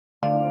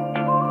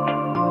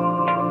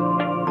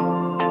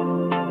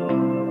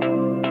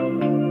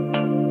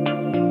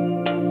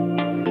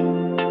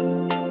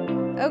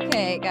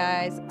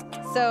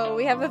So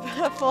we have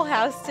a full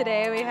house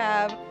today. We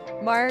have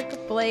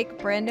Mark, Blake,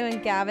 Brando,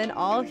 and Gavin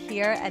all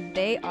here, and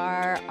they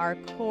are our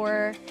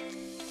core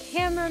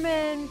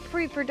cameramen,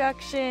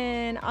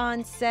 pre-production,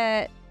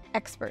 on-set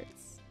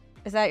experts.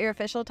 Is that your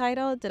official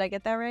title? Did I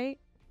get that right?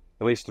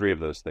 At least 3 of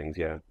those things,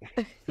 yeah.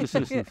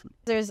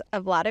 There's a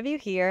lot of you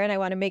here, and I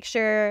want to make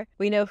sure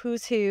we know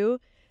who's who.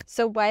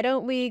 So why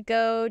don't we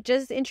go,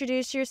 just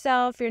introduce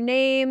yourself, your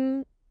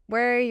name,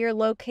 where you're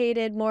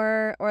located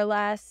more or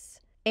less,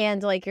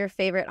 and like your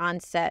favorite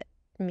on-set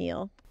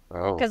meal.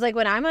 Oh. Because like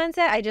when I'm on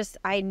set,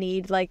 I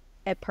need like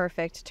a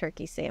perfect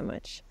turkey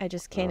sandwich. I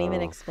just can't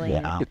even explain.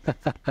 Yeah.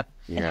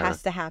 It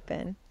has to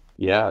happen.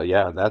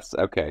 Yeah, that's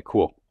okay,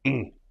 cool.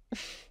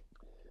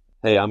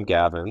 Hey, I'm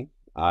Gavin.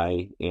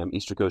 I am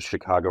Istrico's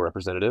Chicago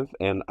representative,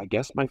 and I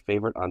guess my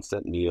favorite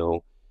on-set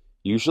meal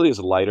usually is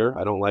lighter.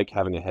 I don't like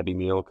having a heavy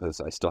meal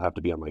because I still have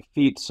to be on my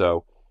feet,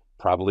 so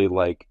probably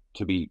like,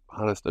 to be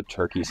honest, a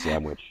turkey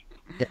sandwich.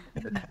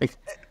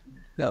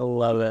 I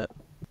love it.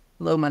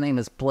 Hello, my name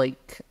is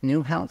Blake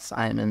Newhouse.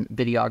 I'm a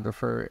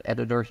videographer,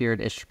 editor here at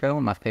Istrico,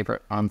 and my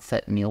favorite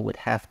on-set meal would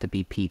have to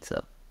be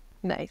pizza.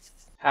 Nice.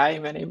 Hi,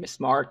 my name is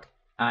Mark.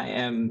 I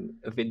am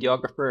a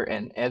videographer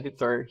and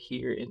editor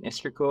here in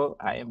Istrico.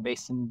 I am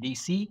based in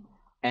DC,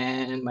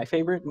 and my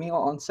favorite meal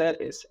on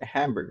set is a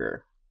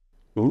hamburger.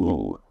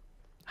 Ooh.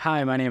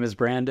 Hi, my name is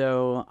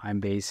Brando. I'm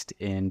based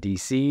in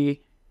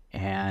DC,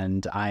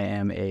 and I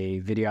am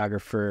a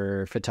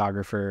videographer,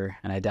 photographer,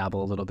 and I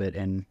dabble a little bit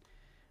in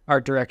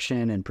art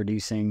direction and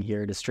producing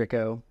here at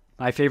Istrico.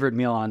 My favorite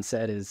meal on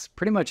set is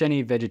pretty much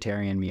any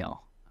vegetarian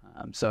meal.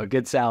 So a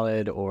good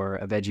salad or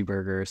a veggie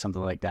burger or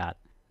something like that.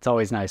 It's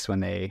always nice when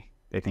they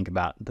think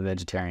about the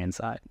vegetarian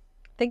side.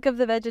 Think of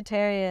the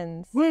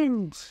vegetarians.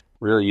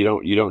 Really,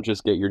 you don't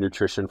just get your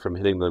nutrition from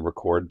hitting the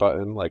record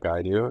button like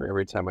I do.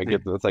 Every time I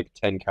get that's like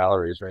 10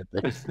 calories right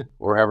there.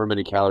 Or however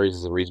many calories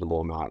is a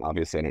reasonable amount.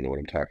 Obviously, I don't know what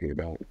I'm talking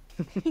about.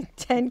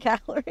 10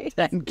 calories.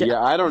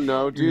 Yeah, I don't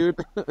know, dude.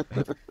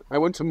 I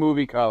went to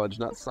movie college,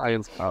 not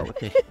science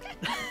college.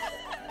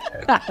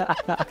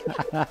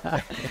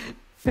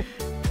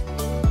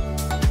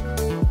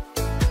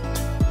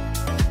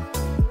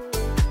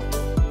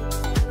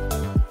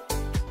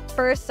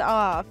 First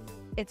off,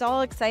 it's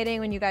all exciting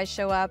when you guys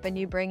show up and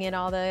you bring in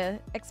all the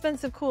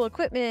expensive, cool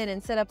equipment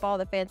and set up all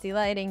the fancy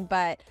lighting.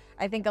 But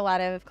I think a lot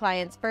of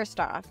clients, first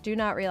off, do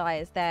not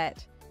realize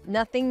that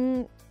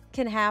nothing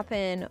can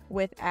happen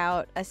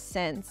without a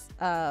sense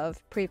of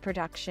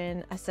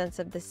pre-production, a sense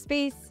of the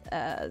space,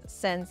 a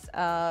sense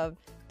of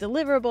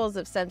deliverables,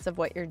 a sense of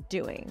what you're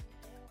doing.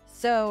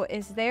 So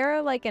is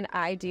there like an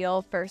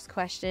ideal first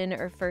question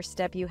or first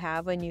step you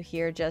have when you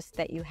hear just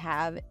that you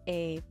have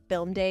a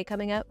film day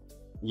coming up?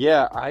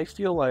 Yeah, I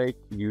feel like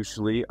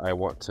usually I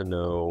want to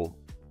know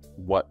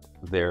what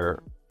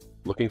they're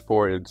looking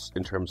for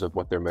in terms of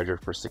what their measure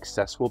for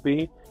success will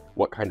be,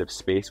 what kind of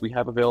space we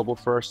have available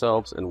for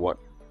ourselves, and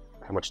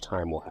how much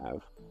time we'll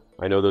have.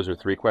 I know those are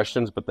 3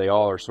 questions, but they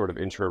all are sort of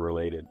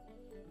interrelated.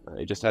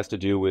 It just has to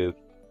do with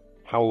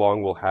how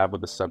long we'll have with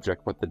the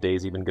subject, what the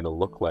day's even going to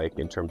look like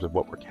in terms of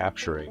what we're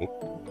capturing.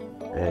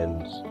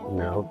 And,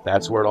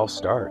 that's where it all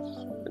starts.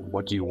 And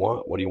what do you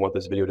want? What do you want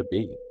this video to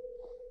be?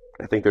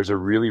 I think there's a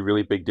really,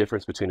 really big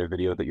difference between a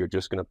video that you're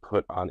just going to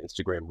put on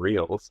Instagram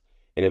Reels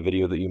and a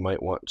video that you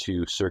might want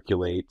to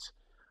circulate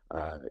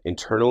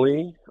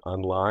internally,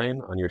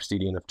 online, on your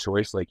CDN of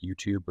choice like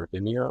YouTube or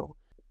Vimeo.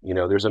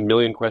 There's a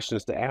million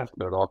questions to ask,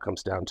 but it all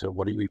comes down to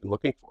what are you even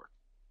looking for?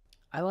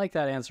 I like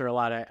that answer a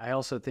lot. I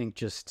also think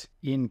just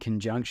in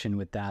conjunction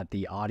with that,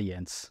 the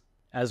audience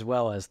as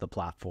well as the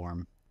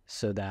platform,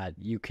 so that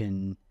you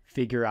can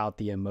figure out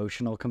the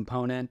emotional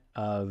component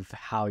of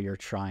how you're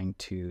trying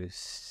to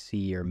see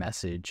your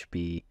message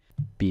be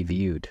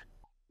viewed.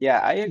 Yeah,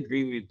 I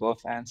agree with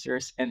both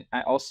answers. And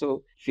I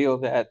also feel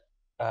that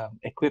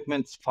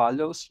equipment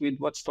follows with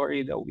what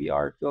story that we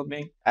are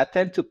filming. I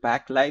tend to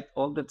backlight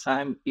all the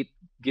time. It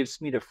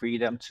gives me the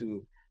freedom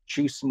to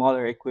choose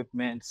smaller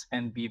equipments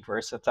and be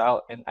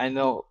versatile. And I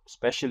know,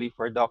 especially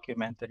for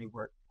documentary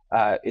work,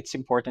 it's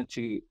important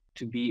to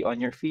be on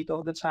your feet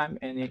all the time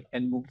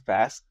and move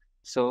fast.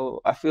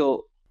 So I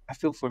feel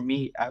for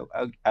me,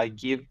 I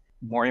give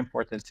more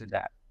importance to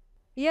that.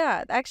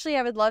 Yeah, actually,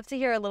 I would love to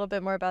hear a little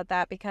bit more about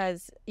that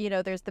because,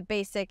 there's the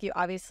basic, you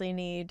obviously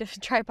need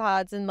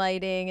tripods and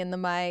lighting and the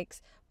mics,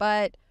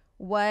 but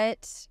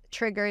what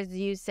triggers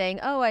you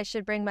saying, oh, I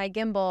should bring my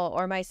gimbal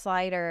or my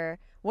slider?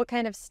 What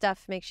kind of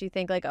stuff makes you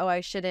think like, oh,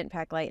 I shouldn't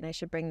pack light and I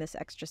should bring this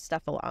extra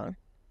stuff along?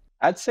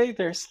 I'd say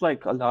there's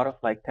like a lot of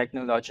like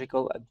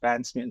technological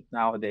advancement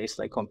nowadays,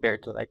 like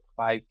compared to like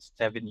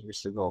 5-7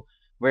 years ago,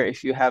 where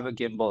if you have a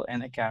gimbal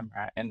and a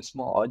camera and a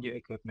small audio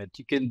equipment,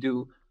 you can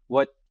do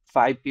what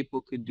 5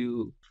 people could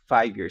do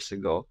 5 years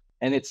ago.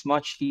 And it's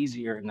much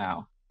easier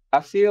now.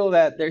 I feel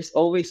that there's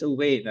always a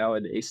way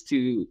nowadays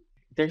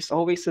there's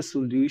always a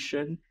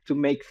solution to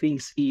make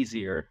things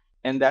easier.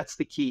 And that's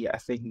the key, I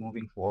think,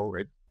 moving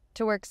forward.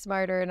 To work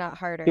smarter, not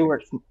harder. To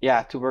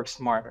work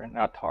smarter,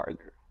 not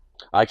harder.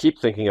 I keep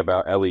thinking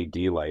about LED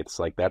lights.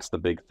 Like that's the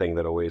big thing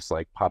that always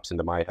like pops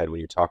into my head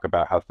when you talk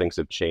about how things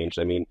have changed.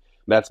 I mean,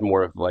 that's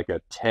more of like a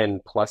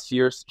 10 plus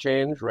years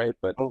change, right?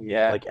 But Oh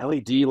yeah. like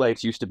LED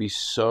lights used to be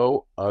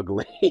so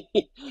ugly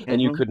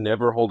and you Hmm. could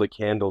never hold a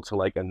candle to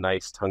like a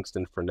nice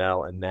tungsten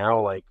Fresnel. And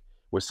now like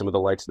with some of the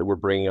lights that we're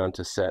bringing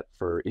onto set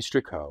for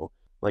Istrico,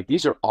 like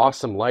these are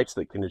awesome lights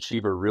that can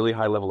achieve a really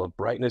high level of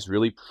brightness,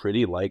 really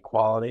pretty light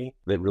quality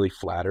that really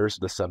flatters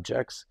the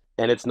subjects.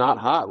 And it's not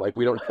hot. Like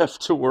we don't have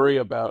to worry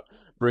about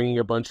bringing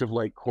a bunch of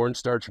like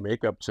cornstarch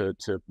makeup to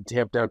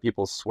tamp down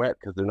people's sweat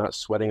because they're not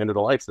sweating under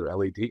the lights. They're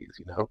LEDs,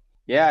 you know?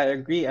 Yeah, I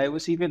agree. I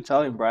was even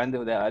telling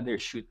Brando the other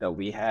shoot that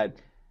we had.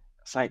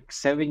 It's like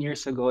 7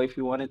 years ago. If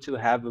you wanted to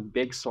have a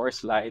big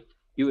source light,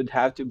 you would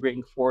have to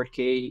bring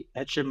 4K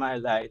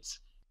HMI lights.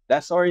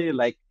 That's already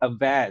like a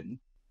van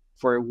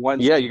for one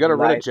Yeah, you got single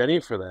to run a light. Jenny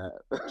for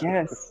that.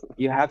 Yes,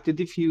 you have to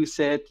diffuse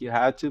it. You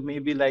have to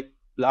maybe like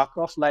block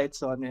off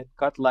lights on it,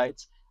 cut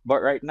lights.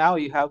 But right now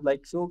you have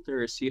like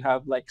filters, you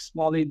have like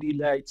small LED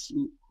lights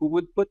who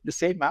would put the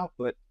same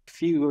output,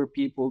 fewer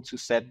people to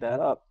set that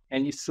up,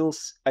 and you still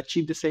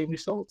achieve the same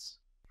results.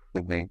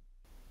 Mhm.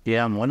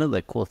 Yeah, and one of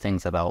the cool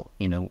things about,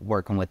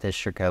 working with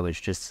Istrico is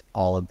just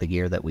all of the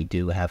gear that we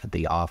do have at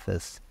the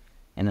office.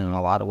 And in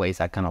a lot of ways,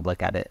 I kind of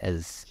look at it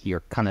as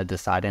you're kind of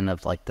deciding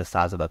of like the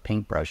size of a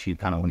paintbrush you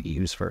kind of want to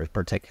use for a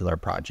particular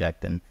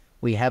project. And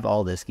we have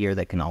all this gear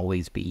that can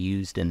always be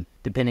used. And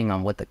depending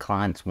on what the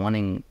client's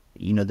wanting,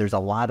 there's a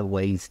lot of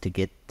ways to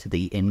get to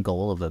the end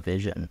goal of a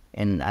vision.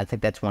 And I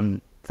think that's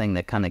one thing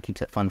that kind of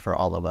keeps it fun for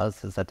all of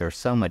us is that there's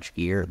so much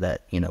gear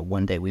that,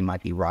 one day we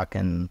might be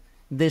rocking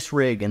this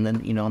rig, and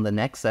then on the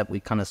next step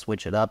we kind of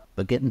switch it up,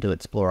 but getting to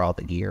explore all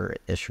the gear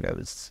at Istrico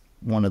is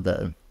one of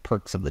the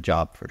perks of the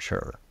job for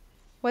sure.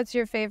 What's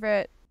your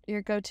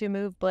go-to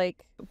move, Blake?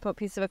 What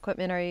piece of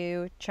equipment are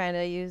you trying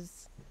to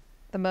use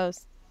the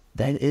most?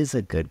 That is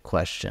a good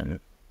question.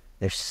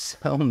 There's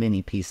so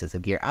many pieces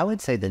of gear. I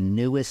would say the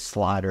newest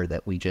slider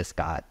that we just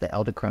got, the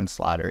Eldachrome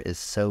slider, is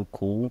so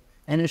cool,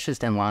 and it's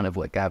just in line of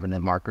what Gavin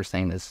and Mark are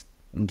saying, is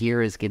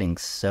gear is getting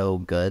so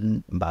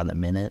good by the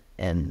minute,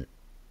 and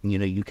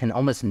you can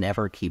almost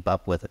never keep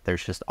up with it.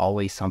 There's just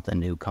always something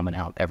new coming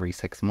out every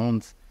 6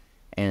 months.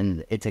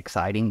 And it's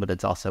exciting, but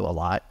it's also a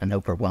lot and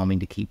overwhelming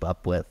to keep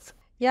up with.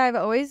 Yeah, I've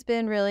always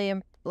been really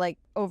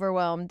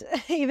overwhelmed,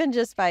 even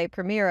just by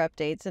Premiere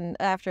updates and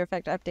After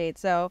Effects updates.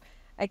 So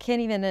I can't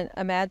even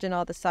imagine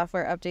all the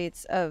software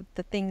updates of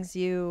the things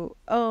you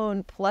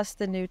own plus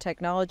the new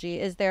technology.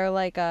 Is there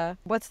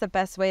what's the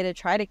best way to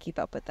try to keep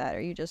up with that?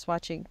 Are you just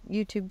watching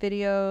YouTube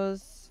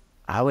videos?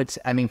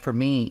 For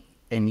me,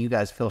 and you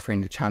guys feel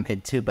free to chime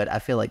in too, but I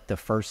feel like the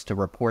first to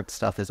report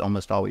stuff is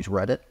almost always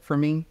Reddit for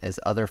me, as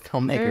other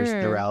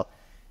filmmakers throughout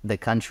the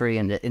country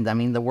and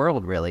the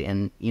world really.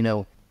 And,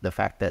 the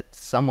fact that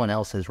someone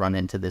else has run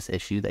into this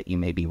issue that you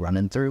may be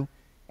running through,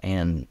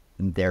 and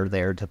they're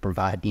there to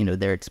provide,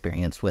 their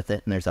experience with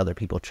it, and there's other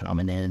people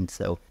chiming in.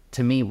 So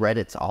to me,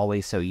 Reddit's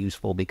always so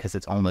useful because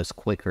it's almost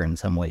quicker in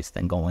some ways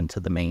than going to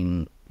the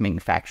main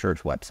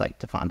manufacturer's website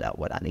to find out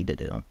what I need to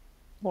do.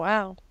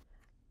 Wow.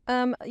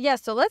 Yeah,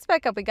 so let's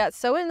back up. We got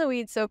so in the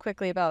weeds so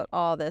quickly about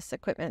all this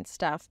equipment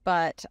stuff,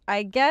 but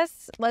I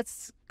guess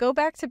let's go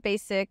back to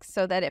basics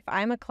so that if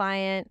I'm a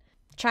client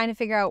trying to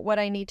figure out what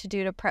I need to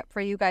do to prep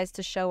for you guys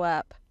to show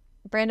up,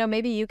 Brando,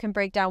 maybe you can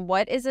break down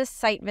what is a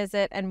site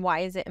visit and why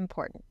is it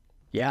important?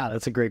 Yeah,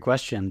 that's a great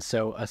question.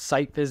 So a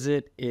site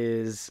visit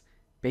is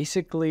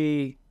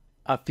basically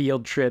a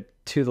field trip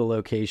to the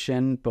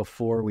location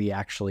before we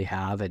actually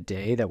have a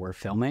day that we're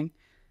filming,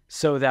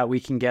 so that we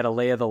can get a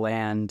lay of the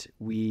land.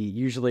 We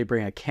usually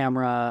bring a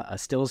camera, a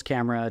stills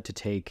camera, to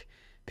take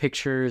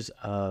pictures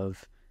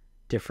of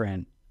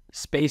different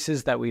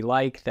spaces that we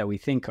like, that we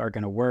think are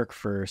going to work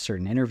for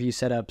certain interview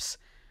setups.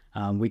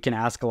 We can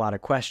ask a lot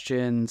of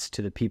questions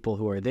to the people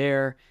who are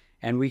there,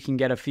 and we can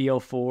get a feel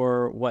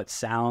for what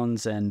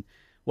sounds and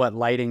what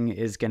lighting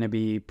is going to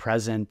be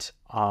present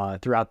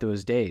throughout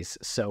those days.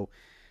 So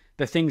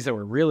the things that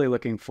we're really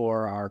looking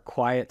for are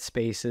quiet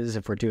spaces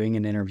if we're doing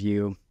an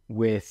interview,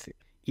 with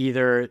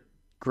either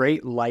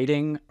great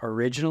lighting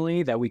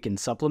originally that we can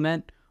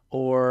supplement,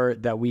 or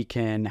that we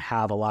can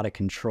have a lot of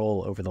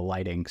control over the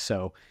lighting.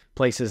 So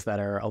places that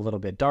are a little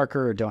bit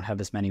darker or don't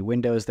have as many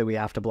windows that we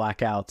have to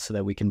black out, so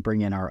that we can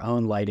bring in our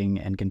own lighting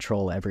and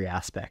control every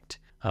aspect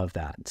of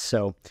that.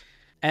 So,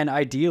 and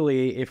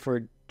ideally, if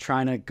we're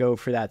trying to go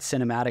for that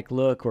cinematic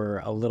look or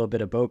a little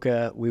bit of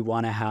bokeh, we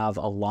want to have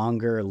a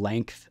longer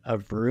length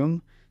of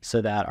room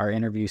so that our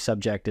interview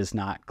subject is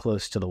not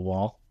close to the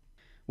wall.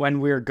 When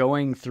we're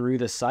going through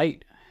the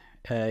site,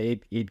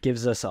 it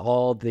gives us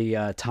all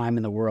the time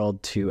in the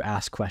world to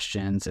ask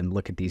questions and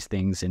look at these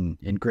things in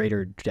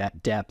greater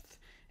depth,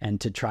 and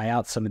to try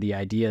out some of the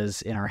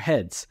ideas in our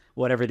heads,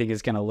 what everything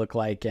is going to look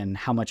like and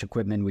how much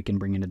equipment we can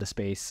bring into the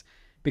space.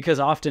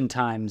 Because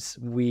oftentimes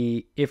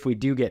if we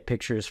do get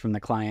pictures from the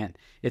client,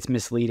 it's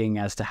misleading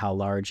as to how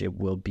large it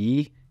will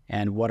be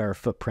and what our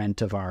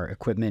footprint of our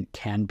equipment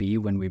can be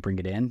when we bring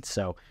it in.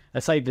 So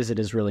a site visit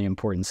is really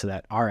important so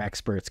that our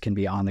experts can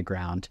be on the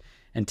ground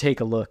and take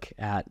a look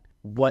at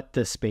what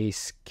the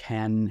space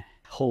can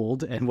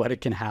hold and what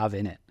it can have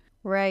in it.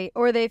 Right.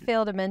 Or they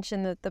fail to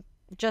mention that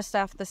just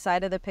off the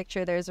side of the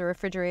picture there's a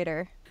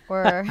refrigerator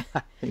or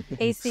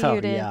AC Oh,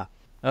 unit. yeah.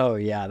 Oh,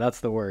 yeah, that's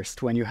the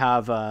worst. When you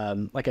have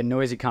like a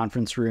noisy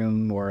conference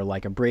room or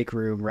like a break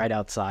room right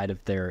outside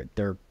of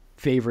their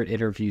favorite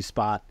interview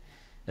spot,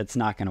 it's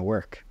not going to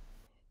work.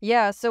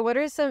 Yeah.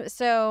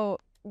 So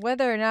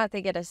whether or not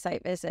they get a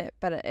site visit,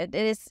 but it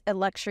is a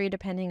luxury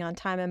depending on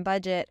time and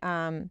budget.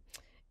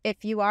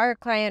 If you are a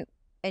client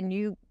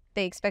and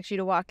they expect you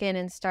to walk in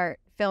and start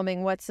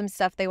filming, what's some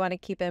stuff they want to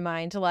keep in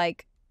mind?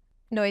 Like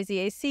noisy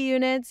AC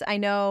units. I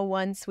know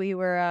once they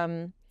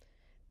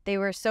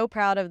were so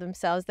proud of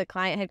themselves. The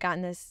client had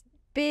gotten this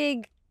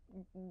big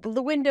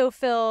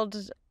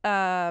window-filled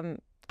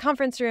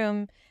conference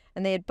room,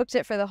 and they had booked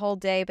it for the whole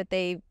day, but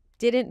they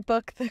didn't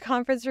book the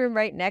conference room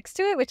right next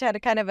to it, which had a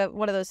kind of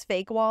one of those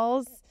fake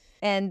walls,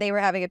 and they were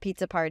having a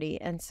pizza party.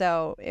 And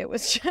so it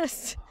was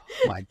just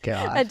My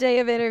God. a day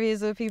of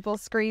interviews with people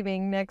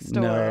screaming next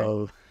door.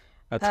 No,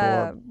 that's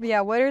horrible.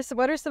 Yeah, what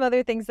are some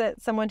other things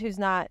that someone who's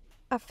not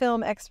a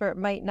film expert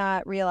might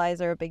not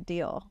realize are a big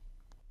deal?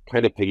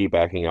 Kind of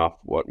piggybacking off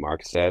what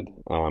Mark said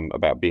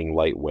about being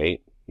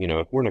lightweight.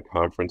 If we're in a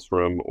conference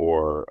room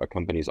or a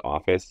company's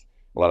office,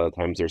 a lot of the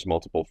times there's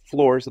multiple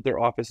floors that their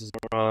offices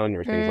are on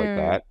or things like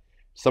that.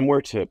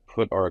 Somewhere to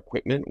put our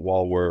equipment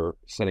while we're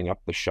setting up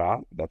the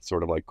shot. That's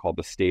sort of like called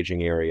the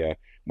staging area,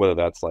 whether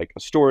that's like a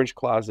storage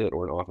closet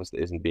or an office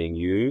that isn't being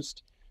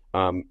used.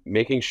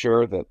 Making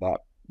sure that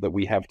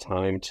we have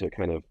time to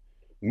kind of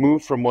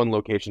move from one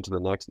location to the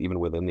next, even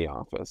within the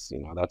office.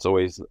 That's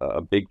always a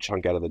big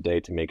chunk out of the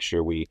day to make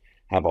sure we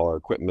have all our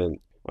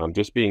equipment.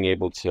 Just being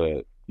able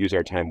to use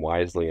our time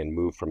wisely and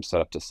move from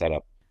setup to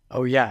setup.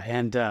 Oh, yeah.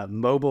 And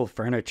mobile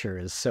furniture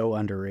is so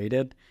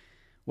underrated.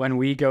 When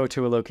we go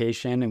to a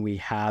location and we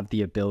have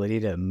the ability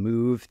to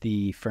move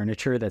the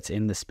furniture that's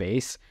in the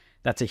space,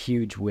 that's a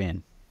huge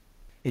win.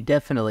 It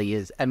definitely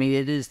is. I mean,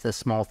 it is the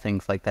small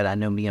things like that. I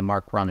know me and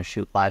Mark were on a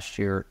shoot last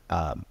year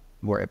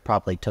where it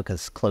probably took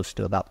us close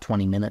to about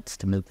 20 minutes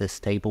to move this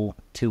table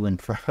to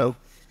and fro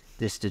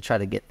just to try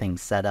to get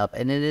things set up.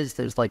 And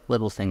there's like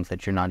little things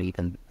that you're not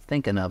even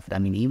thinking of. I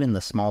mean, even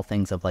the small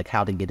things of like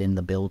how to get in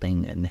the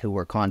building and who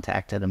we're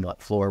contacted and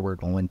what floor we're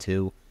going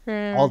to.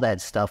 All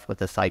that stuff with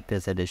the site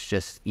visit is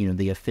just,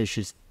 the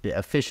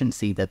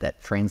efficiency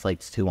that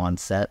translates to on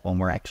set when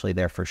we're actually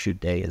there for shoot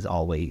day is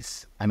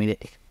always, I mean,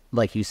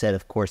 like you said,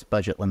 of course,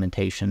 budget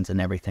limitations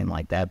and everything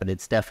like that, but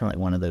it's definitely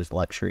one of those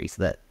luxuries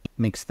that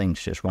makes things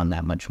just run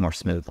that much more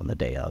smooth on the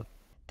day of.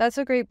 That's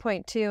a great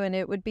point, too. And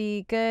it would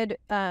be good,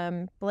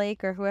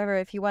 Blake or whoever,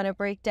 if you want to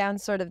break down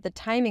sort of the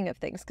timing of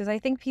things, because I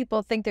think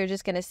people think they're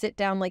just going to sit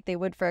down like they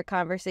would for a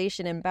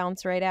conversation and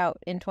bounce right out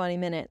in 20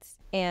 minutes.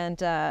 And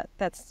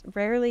that's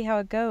rarely how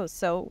it goes.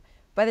 So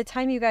by the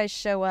time you guys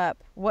show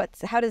up,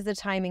 how does the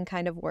timing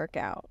kind of work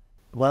out?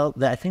 Well,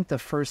 I think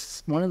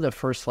one of the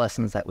first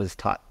lessons that was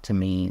taught to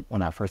me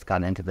when I first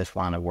got into this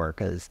line of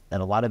work is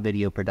that a lot of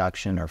video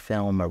production or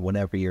film or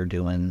whatever you're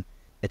doing,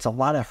 it's a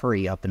lot of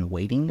hurry up and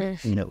waiting,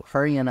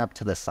 hurrying up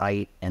to the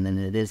site. And then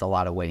it is a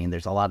lot of waiting.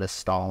 There's a lot of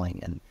stalling.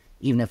 And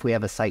even if we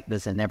have a site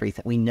visit and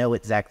everything, we know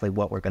exactly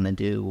what we're going to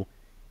do,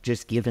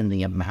 just given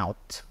the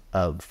amount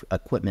of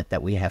equipment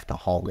that we have to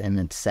haul in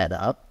and set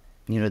up.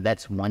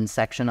 That's one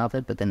section of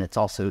it, but then it's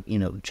also,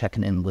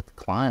 checking in with the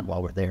client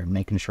while we're there,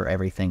 making sure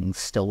everything's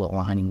still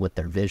aligning with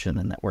their vision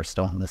and that we're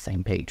still on the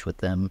same page with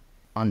them.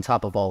 On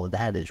top of all of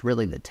that is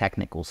really the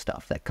technical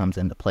stuff that comes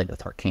into play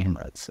with our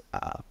cameras,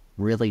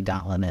 really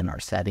dialing in our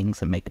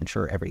settings and making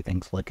sure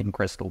everything's looking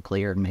crystal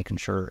clear and making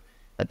sure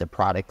that the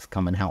product's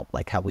coming out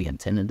like how we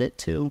intended it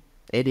to.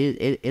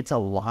 It's a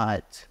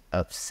lot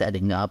of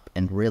setting up,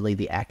 and really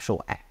the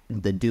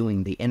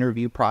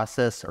interview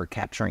process or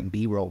capturing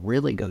B-roll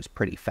really goes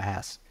pretty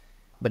fast.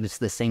 But it's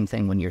the same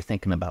thing when you're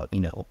thinking about,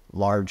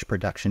 large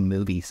production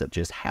movies, of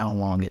just how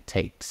long it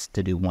takes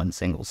to do one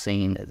single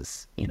scene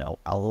is,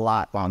 a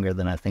lot longer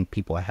than I think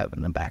people have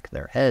in the back of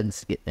their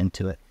heads getting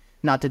into it.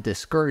 Not to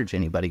discourage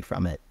anybody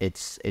from it.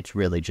 It's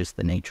really just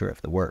the nature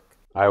of the work.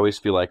 I always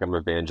feel like I'm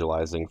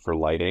evangelizing for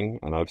lighting,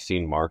 and I've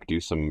seen Mark do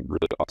some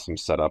really awesome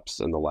setups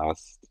in the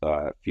last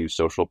few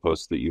social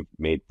posts that you've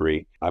made,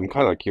 Bree. I'm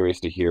kind of curious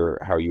to hear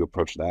how you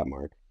approach that,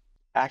 Mark.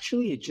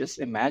 Actually, it's just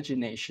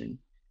imagination.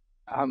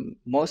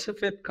 Most of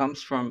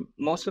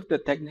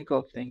the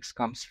technical things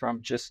comes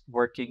from just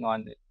working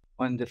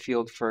on the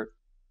field for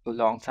a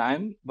long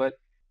time. But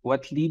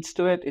what leads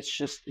to it, it's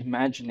just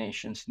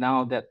imaginations.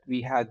 Now that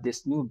we had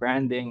this new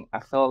branding, I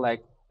feel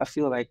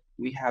like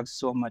we have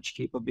so much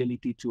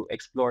capability to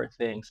explore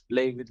things,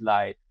 play with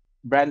light.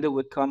 Brando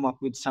would come up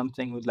with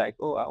something with like,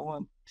 oh, I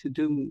want to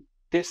do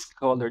this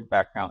colored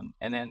background.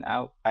 And then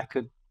I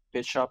could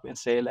pitch up and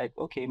say like,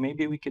 okay,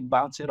 maybe we could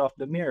bounce it off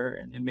the mirror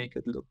and make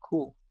it look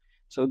cool.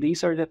 So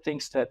these are the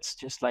things that's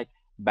just like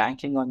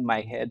banking on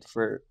my head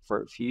for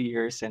a few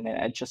years. And then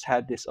I just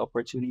had this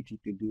opportunity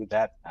to do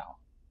that now.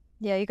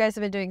 Yeah, you guys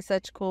have been doing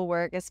such cool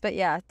work. But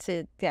yeah,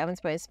 to Gavin's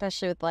point,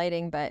 especially with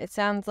lighting. But it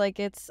sounds like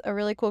it's a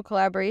really cool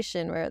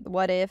collaboration where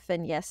what if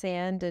and yes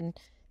and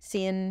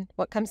seeing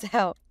what comes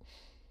out.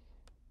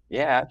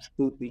 Yeah,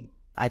 absolutely.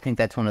 I think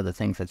that's one of the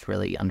things that's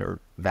really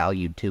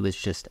undervalued too, is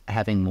just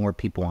having more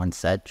people on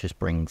set just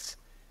brings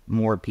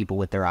more people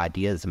with their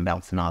ideas and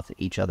bouncing off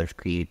each other's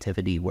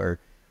creativity, where,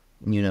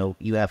 you know,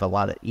 you have a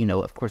lot of, you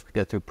know, of course we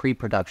go through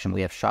pre-production,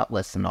 we have shot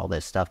lists and all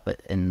this stuff,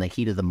 but in the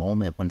heat of the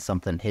moment when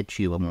something hits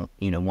you and,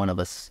 you know, one of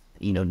us,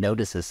 you know,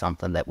 notices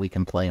something, that we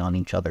can play on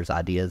each other's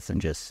ideas,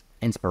 and just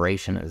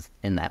inspiration is,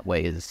 in that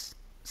way, is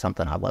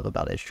something I love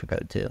about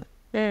Istrico too.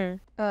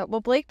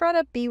 Well, Blake brought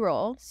up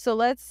B-roll, so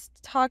let's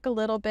talk a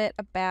little bit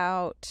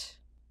about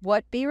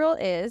what B-roll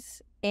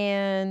is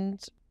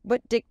and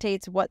what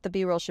dictates what the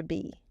B-roll should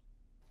be.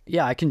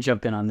 Yeah, I can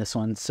jump in on this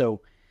one.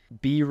 So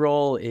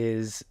B-roll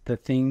is the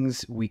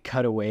things we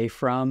cut away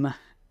from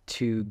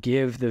to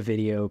give the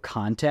video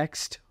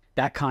context.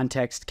 That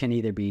context can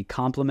either be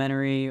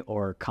complementary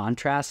or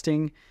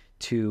contrasting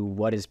to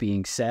what is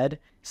being said.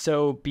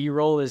 So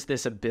B-roll is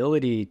this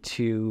ability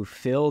to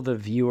fill the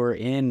viewer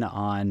in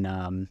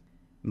on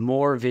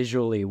more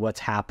visually what's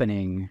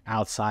happening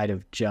outside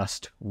of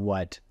just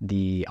what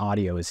the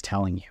audio is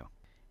telling you.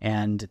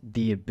 And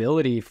the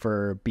ability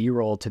for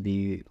B-roll to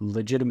be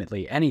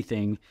legitimately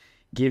anything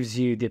gives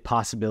you the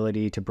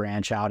possibility to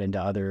branch out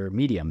into other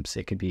mediums.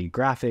 It could be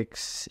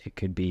graphics, it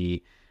could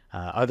be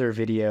other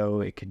video,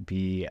 it could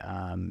be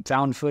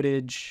found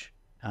footage,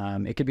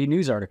 it could be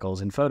news articles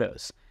and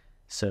photos.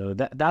 So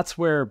that's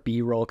where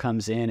B-roll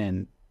comes in,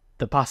 and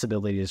the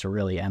possibilities are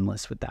really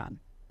endless with that.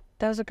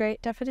 That was a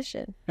great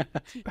definition.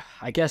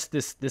 I guess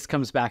this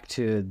comes back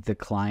to the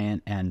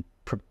client and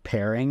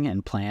preparing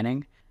and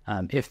planning.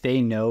 If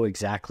they know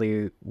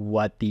exactly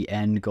what the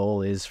end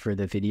goal is for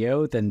the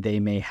video, then they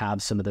may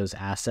have some of those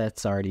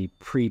assets already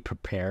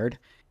pre-prepared,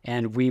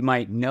 and we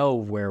might know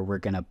where we're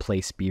going to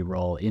place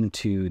B-roll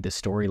into the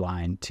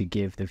storyline to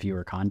give the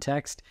viewer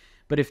context.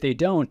 But if they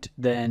don't,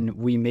 then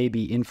we may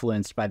be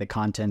influenced by the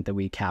content that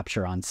we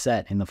capture on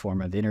set in the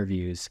form of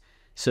interviews,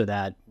 so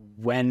that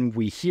when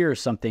we hear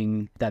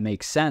something that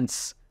makes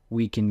sense,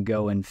 we can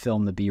go and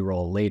film the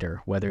B-roll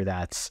later, whether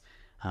that's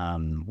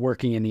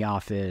working in the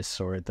office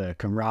or the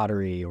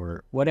camaraderie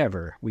or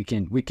whatever. We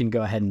can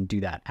go ahead and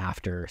do that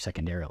after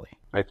secondarily.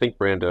 I think,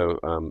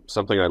 Brando,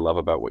 something I love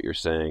about what you're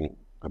saying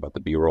about the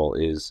B-roll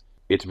is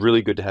it's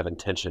really good to have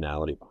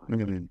intentionality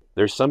behind it.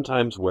 There's some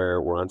times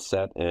where we're on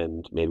set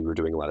and maybe we're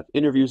doing a lot of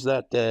interviews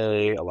that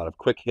day, a lot of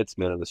quick hits,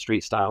 man on the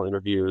street style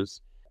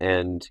interviews,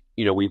 and,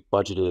 you know, we've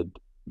budgeted.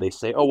 They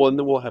say, oh, well, and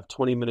then we'll have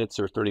 20 minutes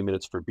or 30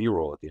 minutes for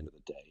B-roll at the end of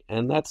the day.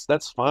 And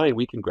that's fine.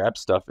 We can grab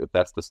stuff if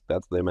that's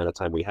the amount of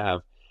time we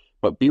have.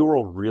 But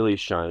B-roll really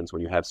shines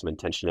when you have some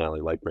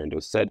intentionality, like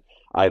Brando said,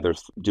 either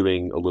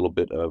doing a little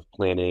bit of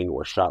planning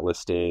or shot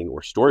listing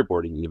or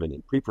storyboarding even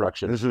in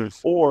pre-production,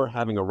 or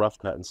having a rough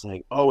cut and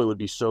saying, oh, it would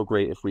be so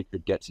great if we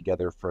could get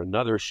together for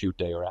another shoot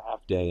day or a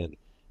half day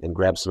and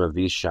grab some of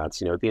these shots.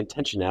 You know, the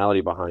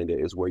intentionality behind it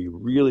is where you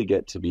really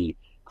get to be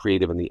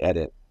creative in the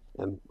edit.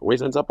 And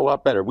always ends up a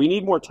lot better. We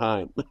need more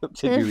time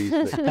to do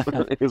these things,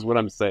 is what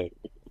I'm saying.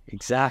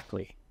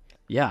 Exactly.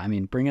 Yeah, I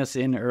mean, bring us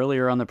in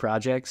earlier on the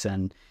projects,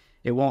 and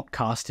it won't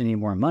cost any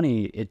more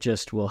money. It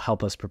just will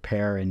help us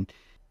prepare and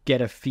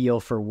get a feel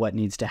for what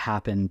needs to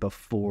happen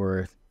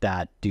before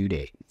that due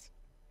date.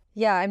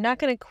 Yeah, I'm not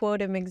going to quote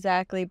him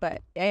exactly,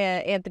 but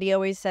Anthony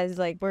always says,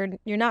 like,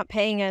 you're not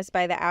paying us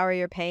by the hour,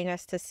 you're paying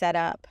us to set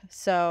up.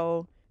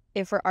 So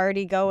if we're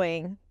already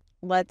going,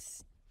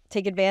 let's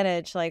take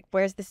advantage. Like,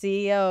 where's the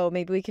CEO?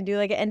 Maybe we can do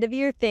like an end of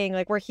year thing.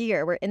 Like, we're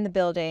here, we're in the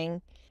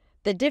building.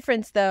 The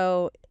difference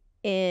though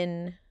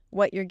in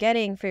what you're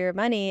getting for your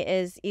money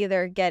is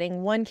either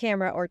getting one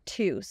camera or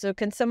two. So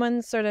can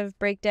someone sort of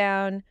break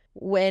down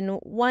when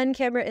one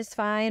camera is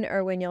fine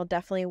or when you'll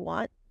definitely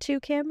want two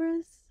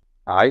cameras?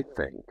 I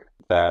think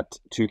that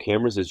two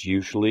cameras is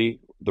usually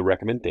the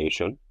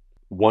recommendation.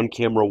 One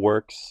camera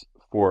works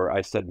for,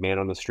 I said, man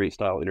on the street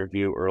style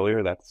interview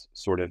earlier. That's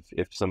sort of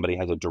if somebody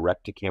has a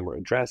direct to camera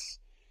address,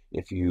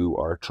 if you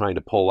are trying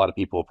to pull a lot of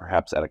people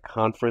perhaps at a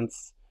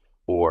conference,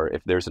 or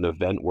if there's an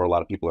event where a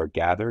lot of people are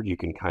gathered, you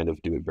can kind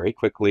of do it very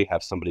quickly,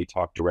 have somebody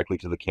talk directly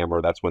to the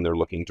camera. That's when they're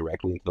looking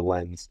directly into the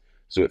lens,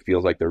 so it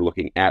feels like they're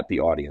looking at the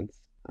audience.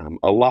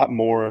 A lot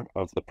more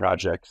of the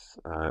projects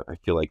I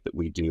feel like that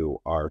we do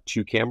are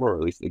two camera, or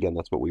at least, again,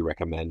 that's what we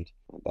recommend.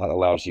 That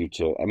allows you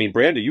to, I mean,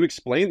 Brandon, you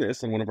explained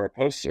this in one of our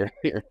posts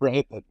earlier,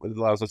 right? That it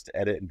allows us to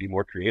edit and be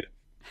more creative.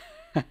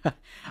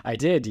 I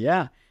did,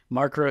 yeah.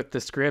 Mark wrote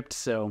the script,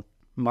 so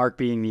Mark,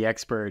 being the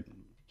expert,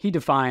 he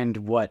defined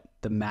what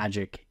the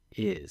magic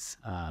is.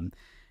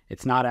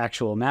 It's not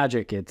actual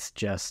magic. It's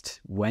just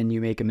when you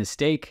make a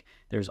mistake,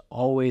 there's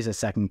always a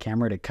second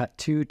camera to cut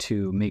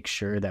to make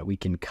sure that we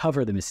can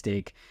cover the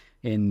mistake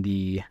in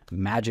the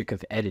magic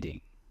of editing.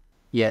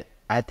 Yet,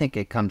 I think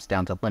it comes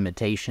down to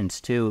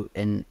limitations too.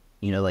 And,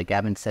 you know, like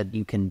Gavin said,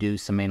 you can do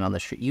some man on the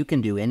street. You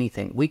can do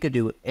anything. We could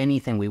do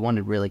anything we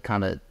wanted, really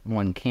kind of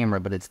one camera,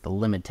 but it's the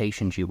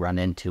limitations you run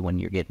into when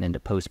you're getting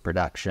into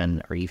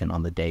post-production or even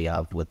on the day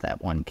of with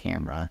that one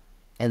camera.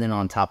 And then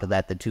on top of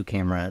that, the two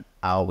camera,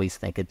 I always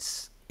think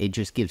it's it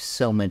just gives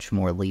so much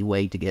more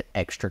leeway to get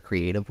extra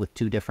creative with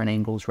 2 different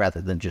angles rather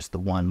than just the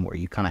one where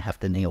you kind of have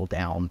to nail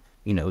down,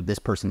 this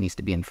person needs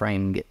to be in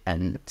frame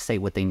and say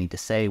what they need to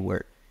say,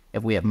 where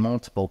if we have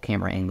multiple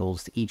camera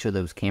angles, each of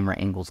those camera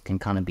angles can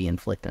kind of be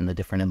inflicting a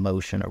different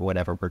emotion or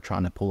whatever we're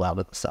trying to pull out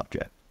of the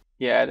subject.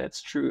 Yeah,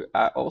 that's true.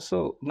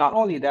 Also, not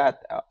only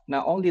that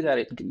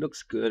it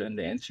looks good in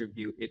the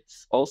interview,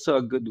 it's also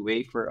a good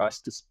way for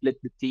us to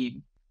split the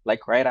team.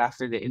 Like right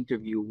after the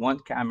interview, one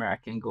camera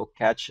can go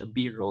catch a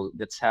B-roll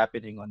that's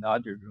happening on the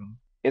other room.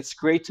 It's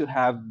great to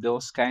have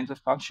those kinds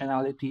of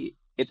functionality.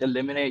 It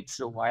eliminates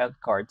the wild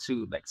card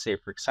too. Like say,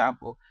 for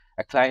example,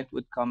 a client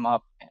would come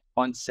up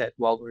on set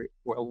while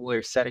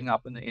we're setting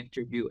up in the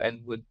interview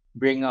and would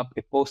bring up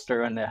a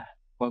poster on the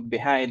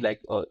behind,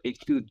 like, oh,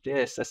 include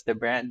this as the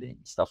branding,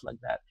 stuff like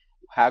that.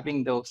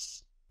 Having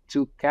those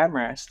 2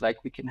 cameras,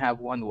 like we can have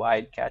one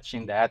wide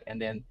catching that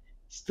and then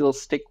still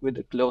stick with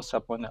the close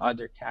up on the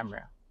other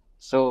camera.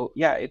 So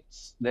yeah,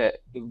 it's the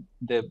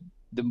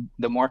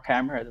more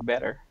camera, the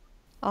better.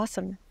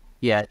 Awesome.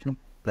 Yeah, I think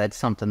that's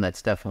something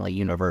that's definitely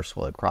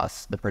universal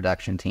across the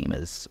production team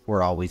is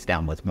we're always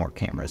down with more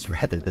cameras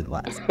rather than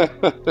less.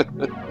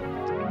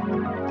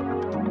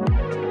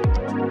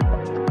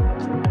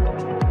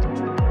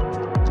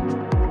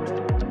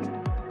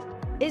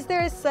 Is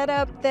there a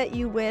setup that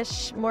you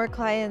wish more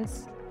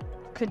clients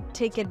could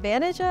take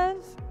advantage of?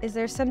 Is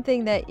there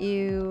something that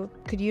you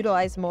could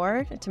utilize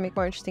more to make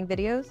more interesting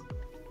videos?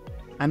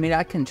 I mean,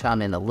 I can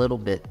chime in a little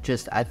bit.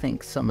 Just, I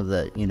think some of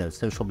the,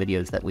 social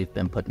videos that we've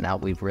been putting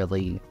out, we've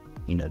really,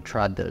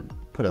 tried to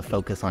put a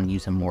focus on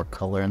using more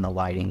color in the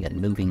lighting and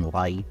moving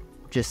light.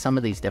 Just some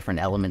of these different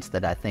elements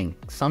that I think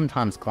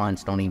sometimes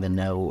clients don't even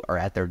know are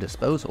at their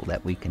disposal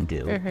that we can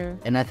do.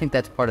 And I think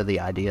that's part of the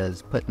idea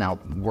is putting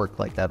out work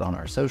like that on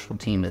our social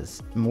team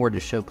is more to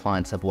show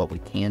clients of what we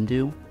can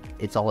do.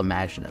 It's all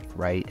imaginative,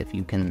 right? If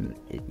you can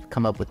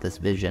come up with this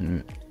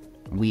vision,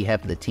 we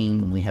have the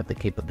team, we have the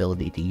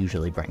capability to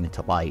usually bring it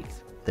to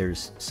life.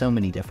 There's so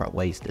many different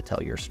ways to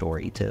tell your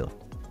story too.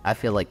 I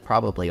feel like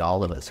probably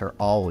all of us are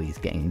always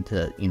game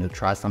to,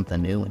 try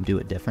something new and do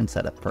a different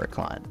setup for a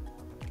client.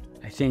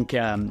 I think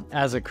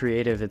as a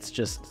creative, it's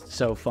just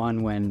so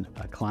fun when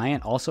a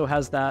client also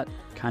has that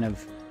kind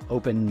of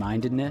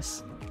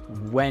open-mindedness.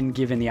 When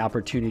given the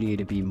opportunity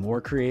to be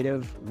more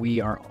creative,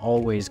 we are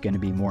always going to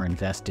be more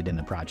invested in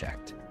the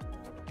project.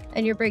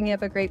 And you're bringing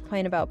up a great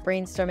point about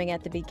brainstorming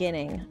at the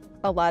beginning.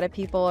 A lot of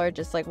people are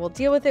just like, we'll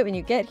deal with it when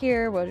you get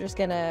here.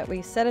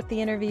 We set up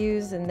the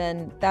interviews and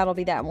then that'll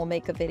be that and we'll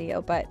make a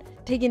video.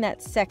 But taking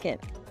that second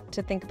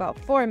to think about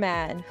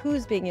format and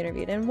who's being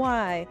interviewed and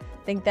why,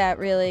 I think that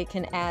really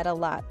can add a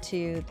lot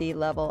to the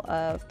level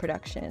of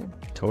production.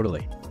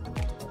 Totally.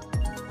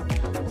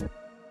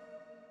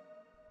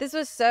 This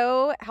was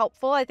so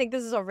helpful. I think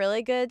this is a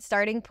really good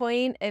starting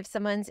point if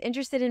someone's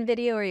interested in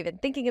video or even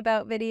thinking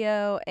about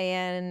video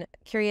and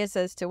curious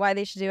as to why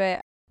they should do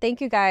it. Thank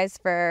you guys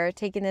for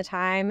taking the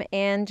time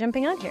and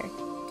jumping on here.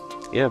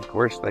 Yeah, of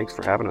course. Thanks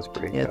for having us,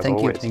 Bree. Yeah, as thank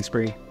you. always. Thanks,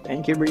 Bree.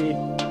 Thank you, Bree.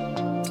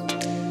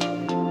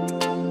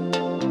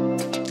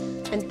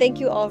 And thank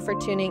you all for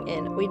tuning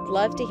in. We'd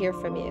love to hear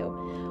from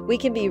you. We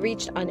can be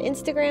reached on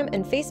Instagram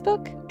and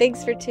Facebook.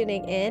 Thanks for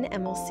tuning in,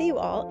 and we'll see you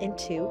all in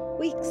 2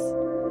 weeks.